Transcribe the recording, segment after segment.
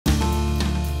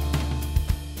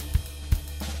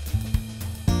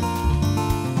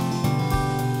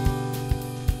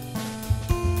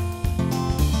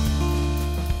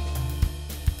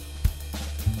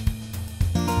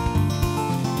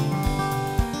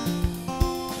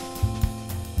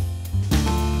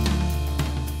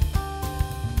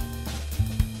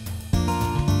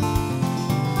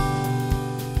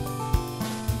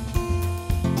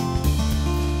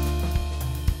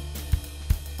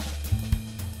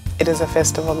It is a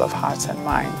festival of hearts and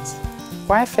minds.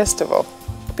 Why festival?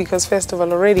 Because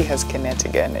festival already has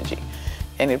kinetic energy,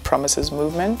 and it promises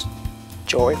movement,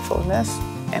 joyfulness,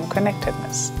 and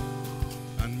connectedness.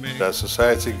 As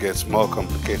society gets more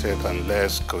complicated and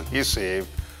less cohesive,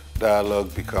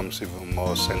 dialogue becomes even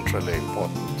more centrally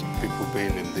important. People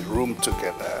being in the room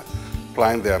together,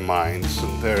 applying their minds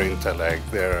and their intellect,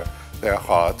 their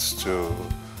hearts to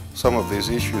some of these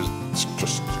issues. It's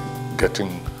just getting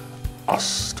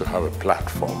us to have a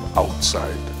platform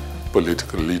outside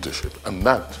political leadership, and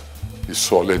that is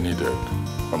sorely needed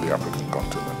on the African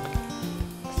continent.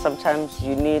 Sometimes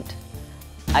you need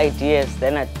ideas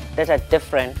that are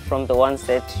different from the ones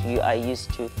that you are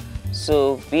used to.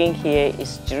 So being here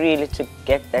is really to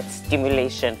get that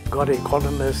stimulation. Got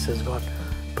economists, has got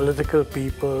political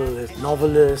people, there's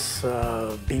novelists,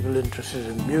 people interested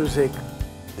in music.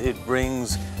 It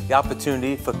brings the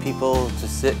opportunity for people to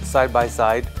sit side by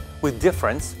side with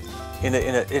difference in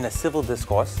a civil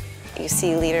discourse. You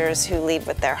see leaders who lead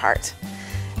with their heart.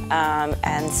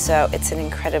 And so it's an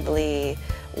incredibly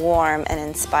warm and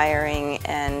inspiring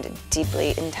and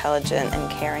deeply intelligent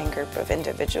and caring group of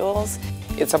individuals.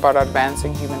 It's about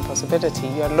advancing human possibility.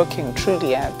 You're looking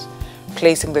truly at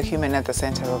placing the human at the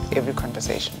center of every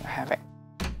conversation you're having.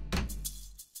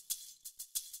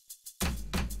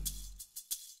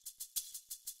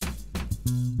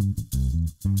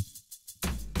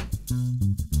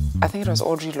 I think it was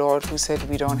Audre Lorde who said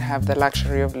we don't have the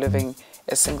luxury of living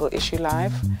a single issue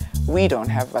life. We don't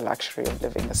have the luxury of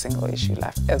living a single issue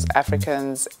life as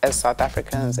Africans, as South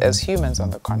Africans, as humans on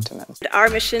the continent. Our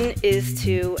mission is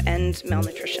to end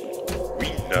malnutrition. We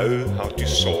know how to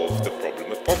solve the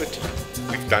problem of poverty.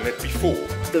 We've done it before.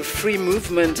 The free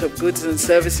movement of goods and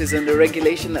services and the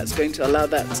regulation that's going to allow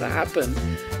that to happen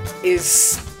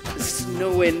is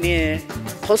nowhere near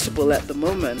possible at the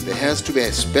moment. There has to be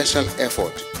a special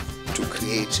effort to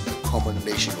create a common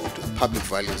nation or to public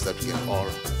values that we can all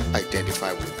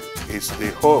identify with. It's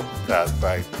the hope that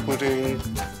by putting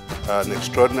an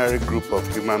extraordinary group of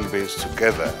human beings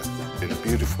together in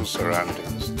beautiful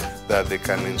surroundings, that they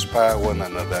can inspire one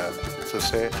another to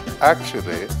say,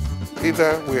 actually,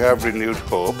 either we have renewed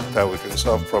hope that we can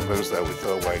solve problems that we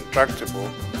thought were intractable,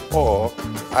 or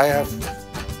I have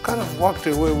kind of walked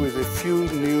away with a few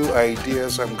new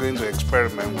ideas I'm going to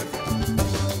experiment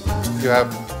with. You have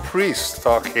priests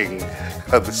talking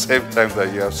at the same time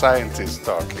that you have scientists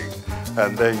talking.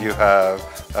 And then you have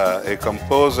a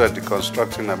composer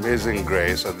deconstructing Amazing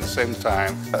Grace. At the same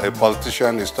time, a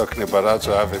politician is talking about how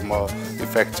to have a more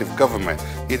effective government.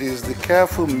 It is the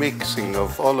careful mixing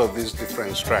of all of these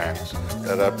different strands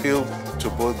that appeal to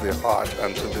both the heart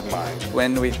and to the mind.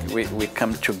 When we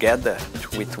come together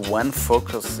with one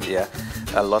focus,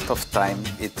 a lot of time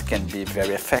it can be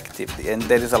very effective. And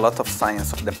there is a lot of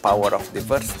science of the power of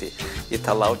diversity. It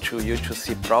allows you to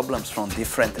see problems from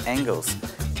different angles.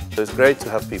 It's great to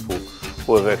have people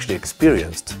who have actually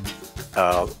experienced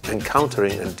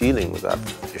encountering and dealing with that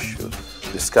issue,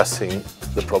 discussing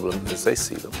the problem as they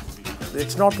see them.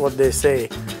 It's not what they say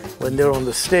when they're on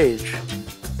the stage,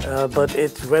 but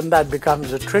it's when that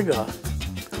becomes a trigger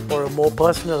for a more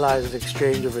personalized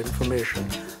exchange of information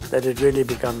that it really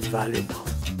becomes valuable.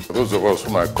 For those of us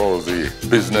whom I call the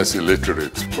business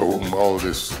illiterates, for whom all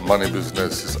this money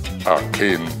business is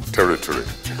arcane territory,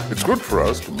 it's good for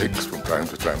us to mix from time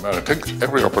to time, and I take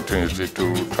every opportunity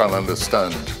to try and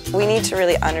understand. We need to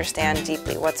really understand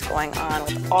deeply what's going on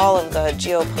with all of the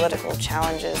geopolitical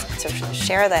challenges, to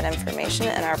share that information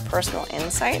and our personal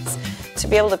insights, to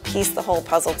be able to piece the whole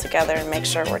puzzle together and make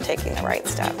sure we're taking the right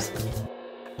steps.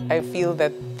 I feel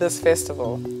that this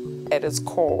festival, at its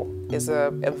core, is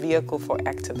a vehicle for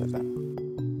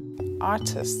activism.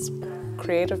 Artists,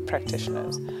 creative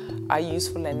practitioners, are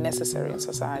useful and necessary in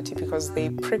society because they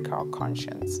prick our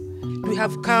conscience. We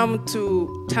have come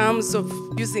to terms of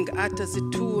using art as a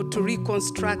tool to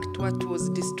reconstruct what was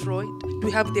destroyed.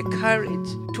 We have the courage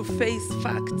to face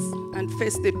facts and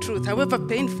face the truth, however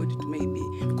painful it may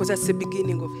be, because that's the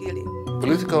beginning of healing.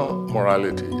 Political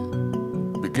morality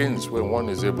begins when one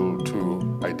is able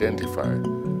to identify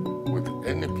with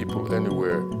any people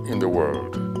anywhere in the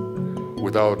world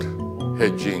without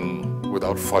hedging,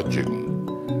 without fudging,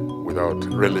 without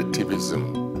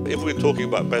relativism. If we're talking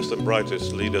about best and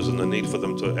brightest leaders and the need for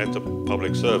them to enter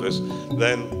public service,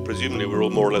 then presumably we're all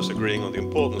more or less agreeing on the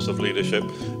importance of leadership,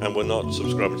 and we're not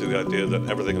subscribing to the idea that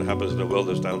everything that happens in the world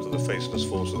is down to the faceless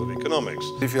forces of economics.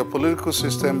 If your political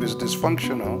system is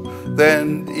dysfunctional,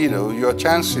 then your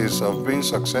chances of being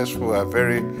successful are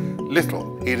very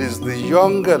little. It is the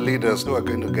younger leaders who are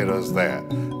going to get us there.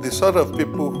 The sort of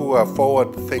people who are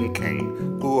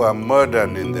forward-thinking, who are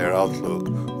modern in their outlook,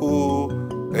 who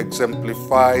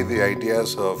exemplify the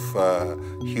ideas of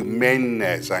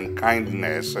humaneness and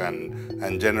kindness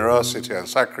and generosity and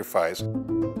sacrifice.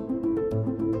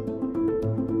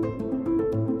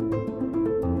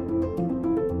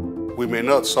 We may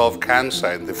not solve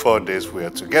cancer in the 4 days we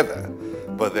are together,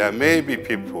 but there may be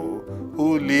people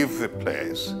who leave the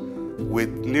place with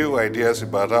new ideas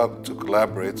about how to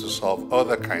collaborate to solve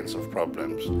other kinds of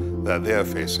problems that they are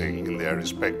facing in their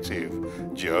respective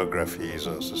geographies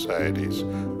or societies.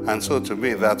 And so to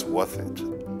me, that's worth it.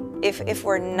 If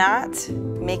we're not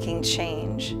making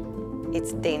change,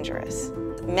 it's dangerous.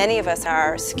 Many of us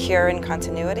are secure in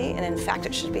continuity, and in fact,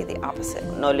 it should be the opposite.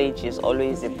 Knowledge is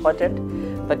always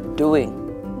important, but doing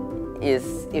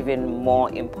is even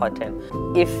more important.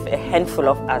 If a handful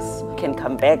of us can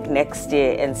come back next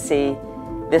year and say,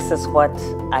 this is what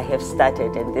I have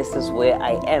started and this is where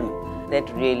I am, that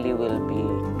really will be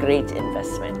great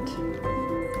investment.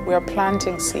 We are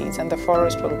planting seeds and the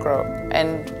forest will grow.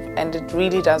 And it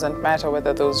really doesn't matter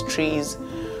whether those trees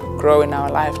grow in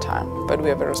our lifetime, but we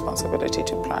have a responsibility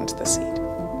to plant the seed.